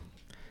correct.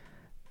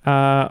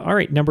 All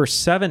right, number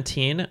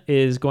 17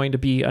 is going to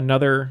be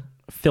another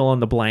fill in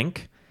the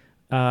blank.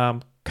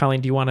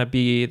 Colleen, do you want to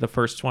be the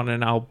first one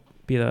and I'll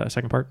be the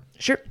second part?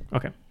 Sure.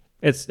 Okay.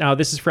 This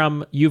is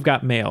from You've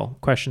Got Mail,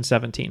 question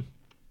 17.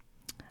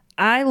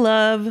 I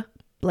love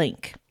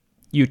blank.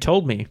 You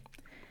told me.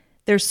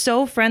 They're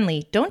so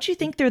friendly. Don't you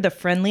think they're the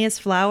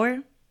friendliest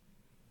flower?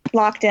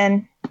 Locked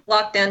in.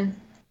 Locked in.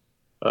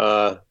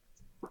 Don't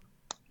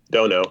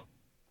know.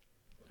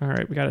 All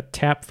right, we got a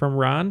tap from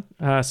Ron.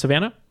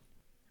 Savannah?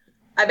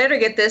 I better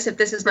get this if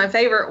this is my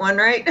favorite one,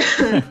 right?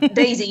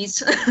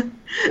 Daisies.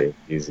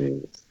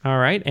 Daisies. All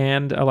right,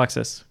 and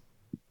Alexis?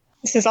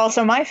 This is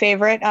also my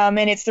favorite, and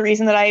it's the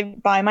reason that I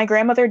buy my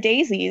grandmother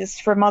daisies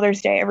for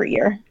Mother's Day every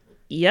year.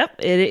 Yep,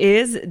 it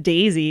is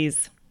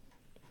daisies.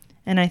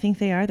 And I think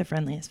they are the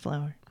friendliest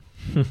flower.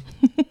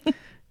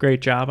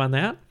 Great job on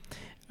that.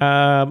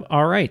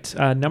 All right,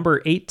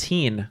 number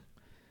 18.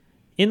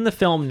 In the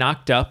film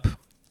Knocked Up,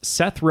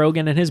 Seth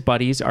Rogen and his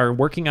buddies are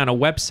working on a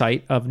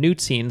website of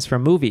nude scenes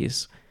from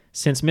movies.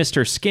 Since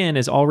Mr. Skin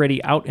is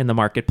already out in the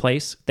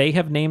marketplace, they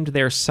have named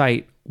their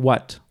site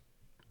what?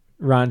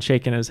 Ron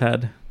shaking his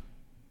head.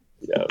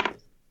 Yeah.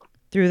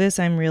 Through this,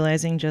 I'm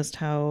realizing just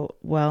how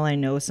well I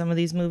know some of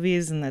these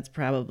movies, and that's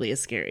probably a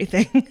scary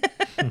thing.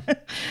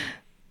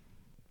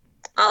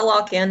 I'll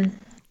lock in.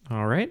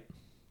 All right.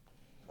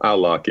 I'll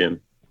lock in.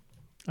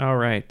 All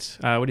right.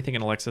 What are you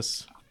thinking,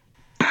 Alexis?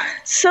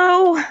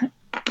 So,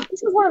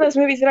 this is one of those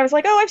movies that I was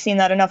like, oh, I've seen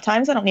that enough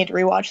times. I don't need to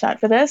rewatch that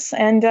for this.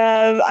 And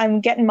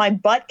I'm getting my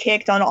butt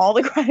kicked on all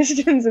the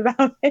questions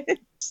about it.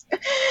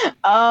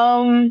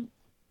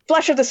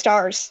 Flesh of the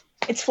Stars.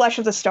 It's Flesh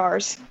of the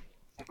Stars.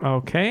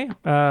 Okay.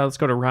 Let's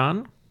go to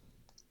Ron.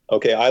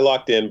 Okay, I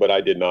locked in, but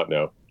I did not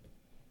know.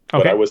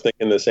 Okay. But I was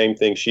thinking the same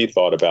thing she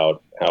thought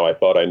about how I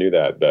thought I knew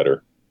that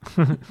better.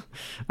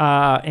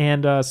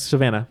 And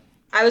Savannah.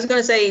 I was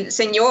going to say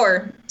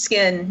Senor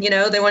Skin. You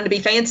know, they wanted to be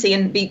fancy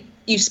and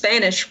use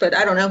Spanish, but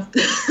I don't know.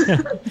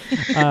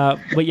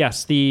 But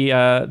yes, the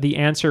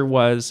answer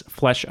was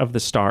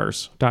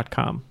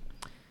fleshofthestars.com.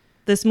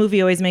 This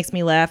movie always makes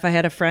me laugh. I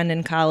had a friend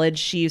in college.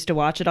 She used to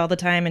watch it all the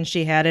time, and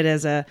she had it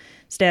as a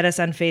status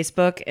on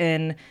Facebook.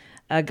 And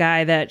a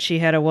guy that she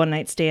had a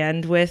one-night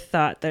stand with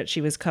thought that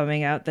she was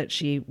coming out that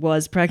she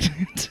was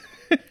pregnant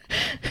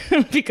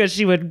because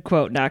she would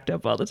quote Knocked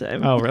Up all the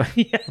time. Oh, really?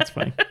 Yeah. That's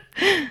funny.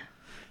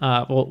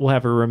 We'll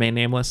have her remain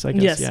nameless, I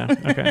guess. Yes.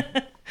 Yeah. Okay.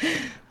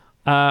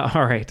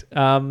 All right.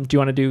 Do you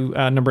want to do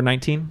number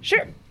 19?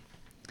 Sure.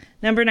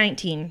 Number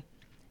 19.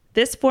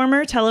 This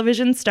former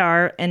television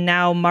star and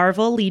now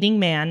Marvel leading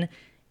man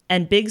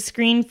and big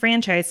screen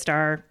franchise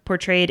star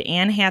portrayed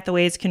Anne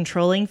Hathaway's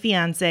controlling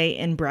fiance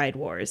in Bride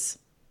Wars.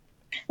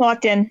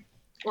 Locked in.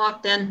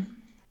 Locked in.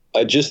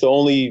 Just the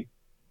only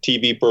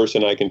TV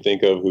person I can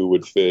think of who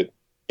would fit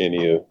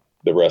any of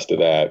the rest of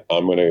that,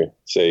 I'm going to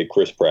say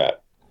Chris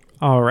Pratt.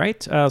 All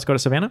right. Let's go to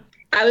Savannah.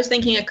 I was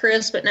thinking of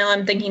Chris, but now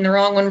I'm thinking the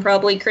wrong one,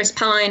 probably Chris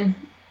Pine.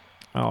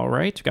 All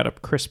right. We got a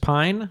Chris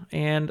Pine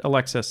and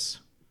Alexis.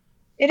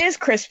 It is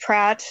Chris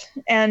Pratt,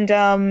 and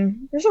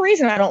there's a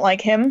reason I don't like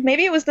him.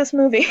 Maybe it was this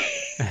movie.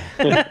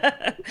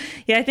 Yeah,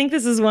 I think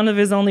this is one of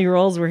his only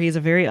roles where he's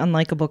a very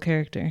unlikable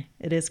character.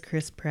 It is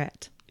Chris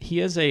Pratt.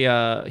 He's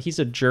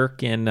a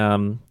jerk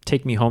in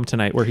Take Me Home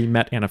Tonight, where he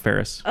met Anna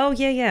Faris. Oh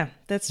yeah,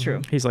 that's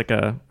true. He's like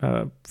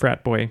a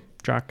frat boy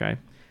jock guy.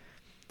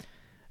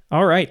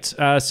 All right,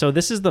 so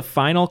this is the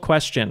final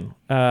question.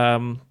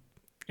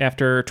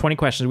 After 20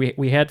 questions,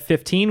 we had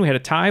 15. We had a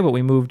tie, but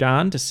we moved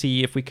on to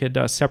see if we could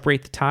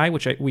separate the tie,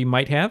 which we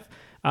might have.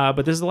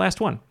 But this is the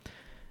last one.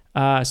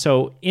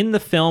 So in the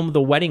film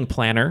The Wedding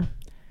Planner,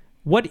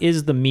 what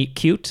is the meet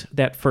cute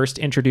that first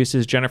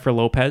introduces Jennifer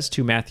Lopez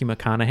to Matthew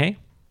McConaughey?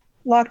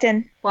 Locked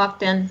in.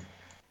 Locked in.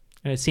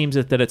 And it seems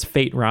that it's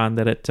fate, Ron,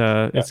 that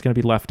it's going to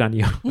be left on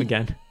you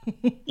again.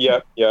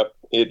 Yep.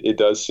 It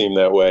does seem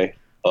that way.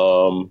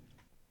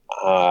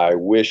 I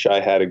wish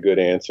I had a good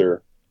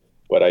answer,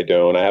 but I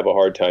don't. I have a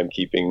hard time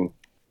keeping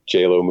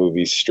J-Lo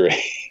movies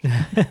straight.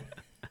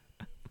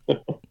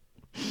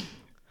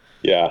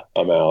 Yeah,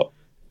 I'm out.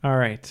 All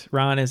right.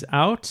 Ron is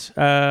out.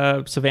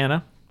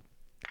 Savannah?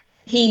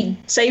 He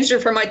saves her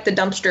from like the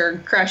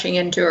dumpster crashing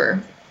into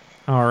her.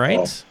 All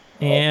right.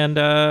 And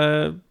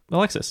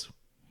Alexis?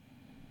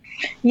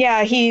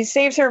 Yeah, he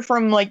saves her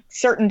from like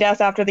certain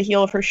death after the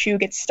heel of her shoe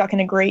gets stuck in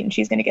a grate and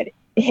she's going to get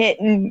hit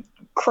and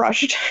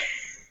crushed.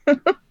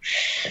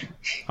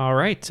 All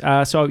right.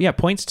 So yeah,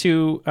 points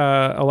to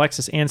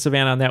Alexis and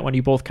Savannah on that one.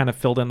 You both kind of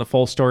filled in the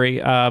full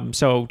story.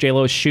 So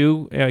J-Lo's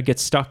shoe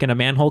gets stuck in a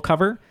manhole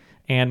cover,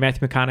 and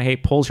Matthew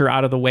McConaughey pulls her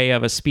out of the way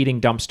of a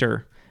speeding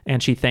dumpster,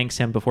 and she thanks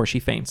him before she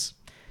faints.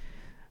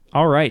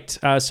 All right.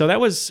 So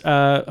that was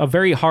a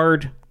very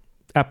hard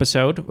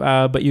episode,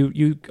 but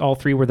you all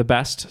three were the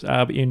best.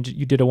 And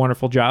you did a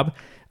wonderful job.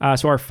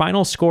 So our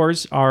final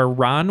scores are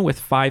Ron with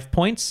 5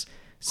 points,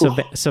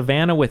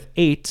 Savannah with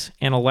 8,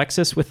 and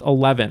Alexis with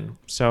 11.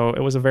 So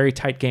it was a very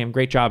tight game.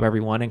 Great job,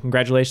 everyone, and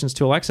congratulations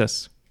to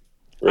Alexis.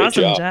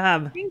 Awesome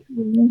job. Thank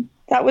you.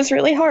 That was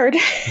really hard.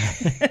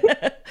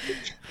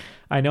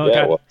 I know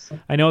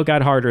it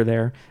got harder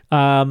there.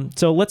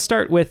 So let's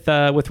start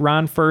with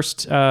Ron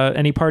first.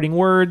 Any parting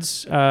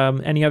words?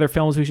 Any other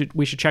films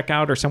we should check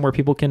out, or somewhere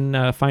people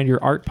can find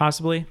your art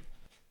possibly?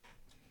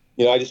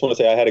 I just want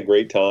to say I had a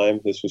great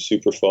time. This was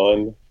super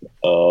fun.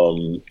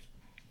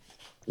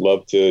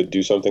 Love to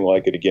do something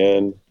like it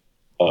again.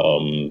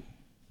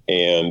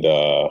 And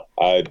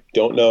I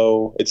don't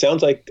know. It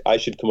sounds like I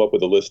should come up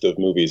with a list of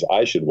movies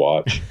I should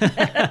watch.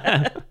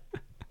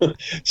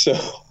 So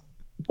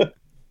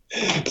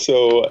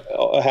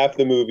half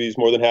the movies,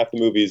 more than half the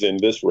movies in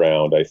this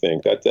round, I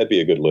think that'd be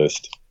a good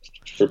list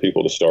for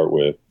people to start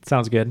with.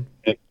 Sounds good.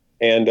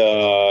 And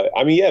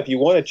I mean, yeah, if you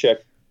want to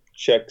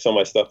check some of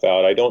my stuff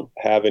out, I don't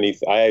have any.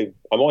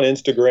 I'm on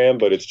Instagram,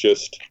 but it's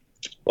just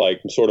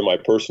like sort of my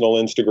personal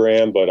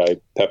Instagram, but I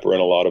pepper in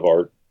a lot of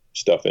art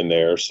stuff in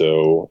there.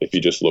 So if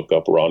you just look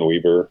up Ron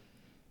Weaver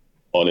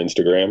on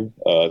Instagram,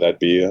 that'd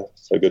be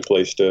a good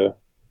place to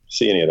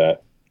see any of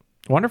that.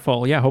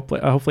 Wonderful. Yeah.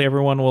 Hopefully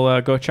everyone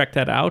will go check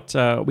that out.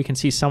 We can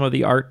see some of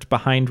the art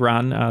behind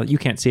Ron. You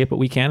can't see it, but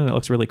we can, and it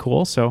looks really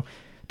cool. So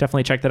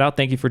definitely check that out.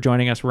 Thank you for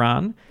joining us,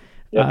 Ron.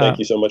 Yeah, thank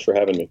you so much for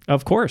having me.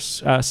 Of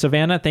course.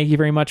 Savannah, thank you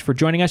very much for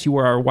joining us. You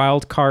were our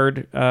wild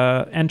card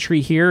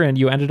entry here, and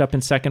you ended up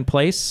in second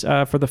place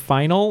for the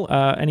final.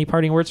 Any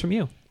parting words from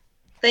you?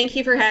 Thank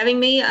you for having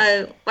me.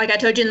 Like I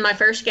told you in my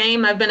first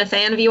game, I've been a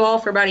fan of you all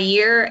for about a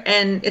year,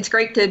 and it's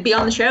great to be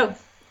on the show.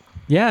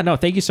 Yeah, no,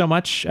 thank you so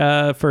much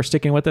for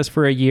sticking with us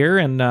for a year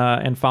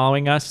and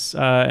following us.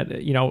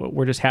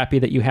 We're just happy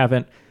that you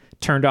haven't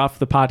turned off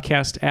the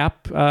podcast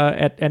app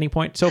at any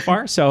point so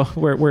far. So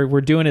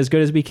we're doing as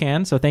good as we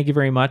can. So thank you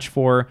very much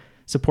for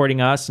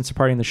supporting us and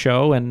supporting the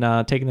show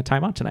and taking the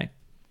time out tonight.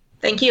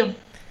 Thank you.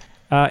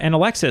 And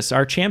Alexis,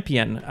 our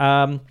champion.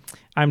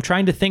 I'm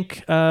trying to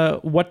think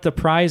what the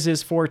prize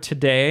is for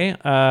today.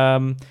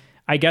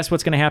 I guess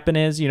what's going to happen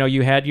is,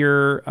 you had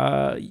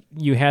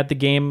the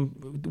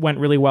game went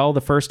really well the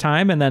first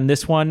time. And then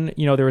this one,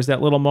 there was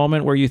that little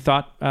moment where you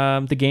thought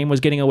the game was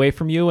getting away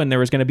from you and there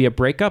was going to be a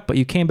breakup, but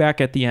you came back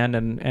at the end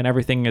and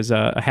everything is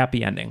a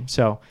happy ending.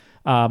 So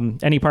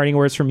any parting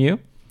words from you?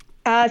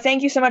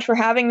 Thank you so much for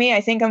having me.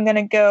 I think I'm going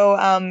to go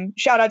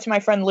shout out to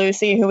my friend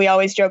Lucy, who we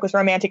always joke with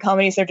romantic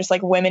comedies. They're just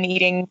like women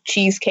eating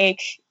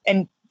cheesecake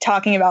and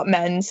talking about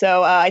men.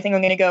 So I think I'm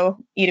going to go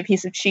eat a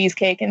piece of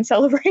cheesecake in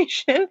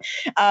celebration.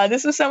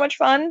 This was so much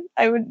fun.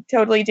 I would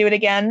totally do it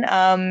again.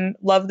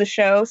 Love the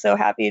show. So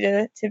happy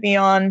to be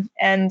on.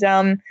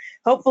 And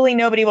hopefully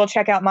nobody will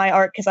check out my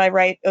art because I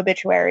write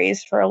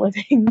obituaries for a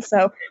living.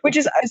 So, which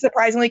is a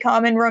surprisingly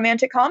common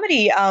romantic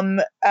comedy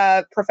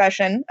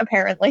profession,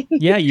 apparently.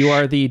 Yeah, you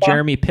are the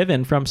Jeremy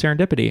Piven from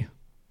Serendipity.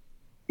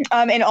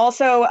 And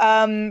also,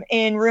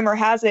 in rumor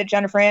has it,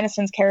 Jennifer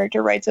Aniston's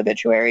character writes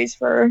obituaries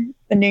for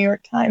the New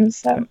York Times.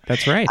 So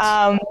that's right.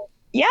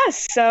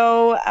 Yes.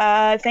 So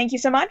thank you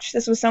so much.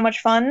 This was so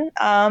much fun.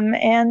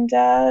 And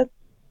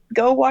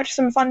go watch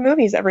some fun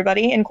movies,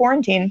 everybody, in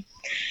quarantine.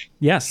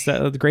 Yes,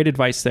 great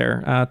advice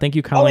there. Thank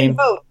you, Colleen. And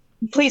vote.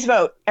 Please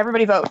vote.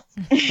 Everybody vote.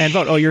 And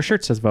vote. Oh, your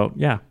shirt says vote.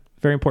 Yeah,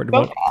 very important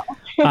to vote.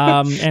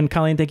 And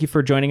Colleen, thank you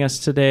for joining us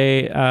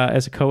today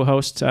as a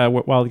co-host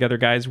while the other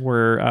guys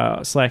were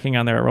slacking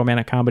on their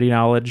romantic comedy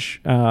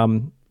knowledge.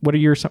 what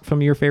are some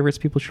of your favorites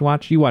people should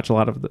watch? You watch a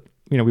lot of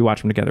we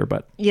watch them together,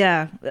 but.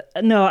 Yeah.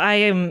 No, I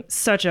am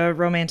such a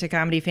romantic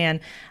comedy fan.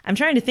 I'm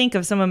trying to think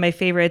of some of my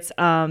favorites.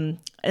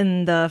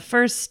 In the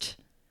first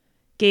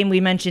game we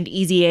mentioned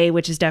Easy A,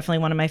 which is definitely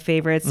one of my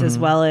favorites, as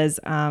well as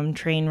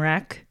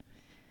Trainwreck.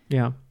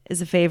 Yeah.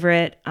 Is a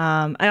favorite.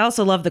 I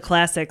also love the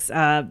classics,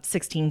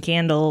 16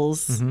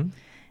 Candles,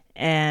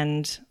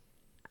 and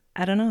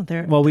I don't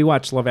know. Well, we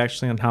watch Love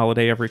Actually on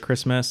holiday every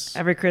Christmas.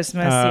 Every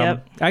Christmas,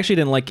 yep. I actually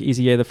didn't like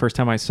Easy A the first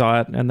time I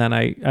saw it, and then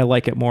I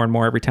like it more and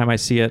more every time I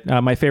see it.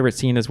 My favorite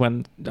scene is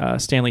when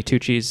Stanley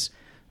Tucci's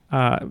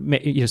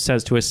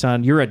says to his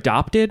son, "You're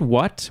adopted?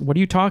 What? What are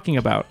you talking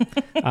about?"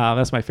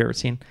 That's my favorite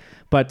scene.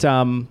 But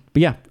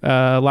yeah,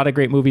 a lot of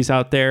great movies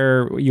out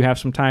there. You have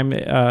some time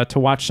to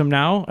watch them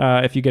now.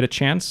 If you get a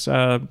chance,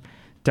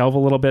 delve a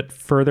little bit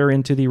further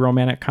into the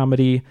romantic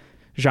comedy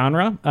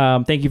genre.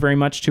 Thank you very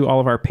much to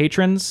all of our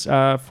patrons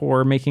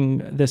for making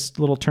this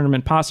little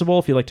tournament possible.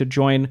 If you'd like to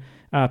join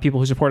people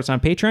who support us on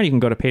Patreon, you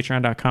can go to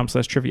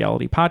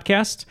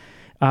patreon.com/trivialitypodcast.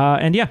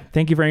 And yeah,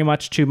 thank you very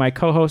much to my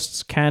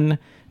co-hosts, Ken,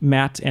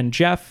 Matt, and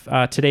Jeff,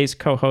 today's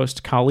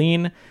co-host,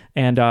 Colleen,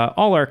 and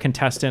all our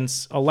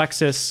contestants,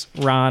 Alexis,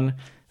 Ron,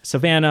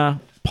 Savannah,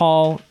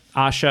 Paul,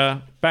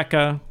 Asha,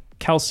 Becca,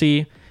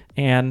 Kelsey,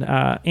 and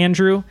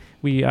Andrew.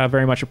 We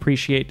very much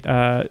appreciate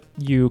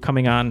you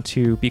coming on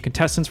to be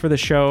contestants for the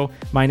show.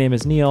 My name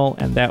is Neil,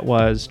 and that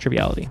was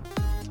Triviality.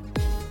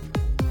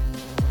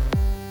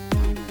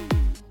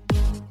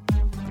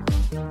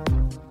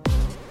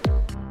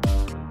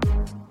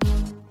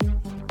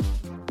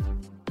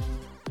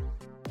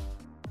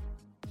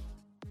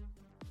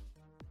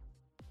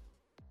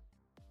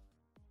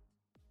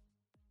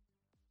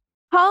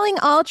 Calling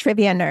all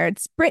trivia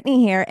nerds,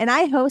 Brittany here, and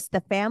I host the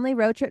Family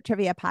Road Trip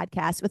Trivia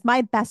Podcast with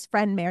my best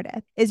friend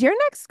Meredith. Is your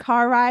next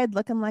car ride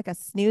looking like a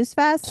snooze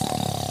fest?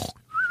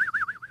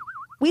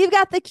 We've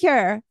got the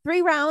cure.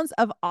 3 rounds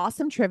of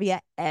awesome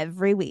trivia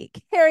every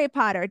week. Harry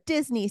Potter,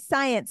 Disney,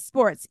 science,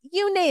 sports,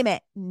 you name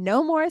it.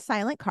 No more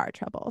silent car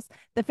troubles.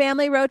 The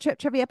Family Road Trip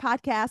Trivia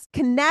Podcast.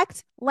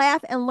 Connect,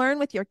 laugh, and learn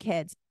with your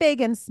kids,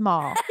 big and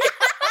small.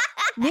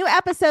 New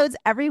episodes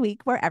every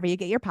week wherever you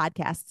get your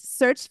podcasts.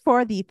 Search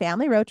for the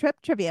Family Road Trip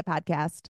Trivia Podcast.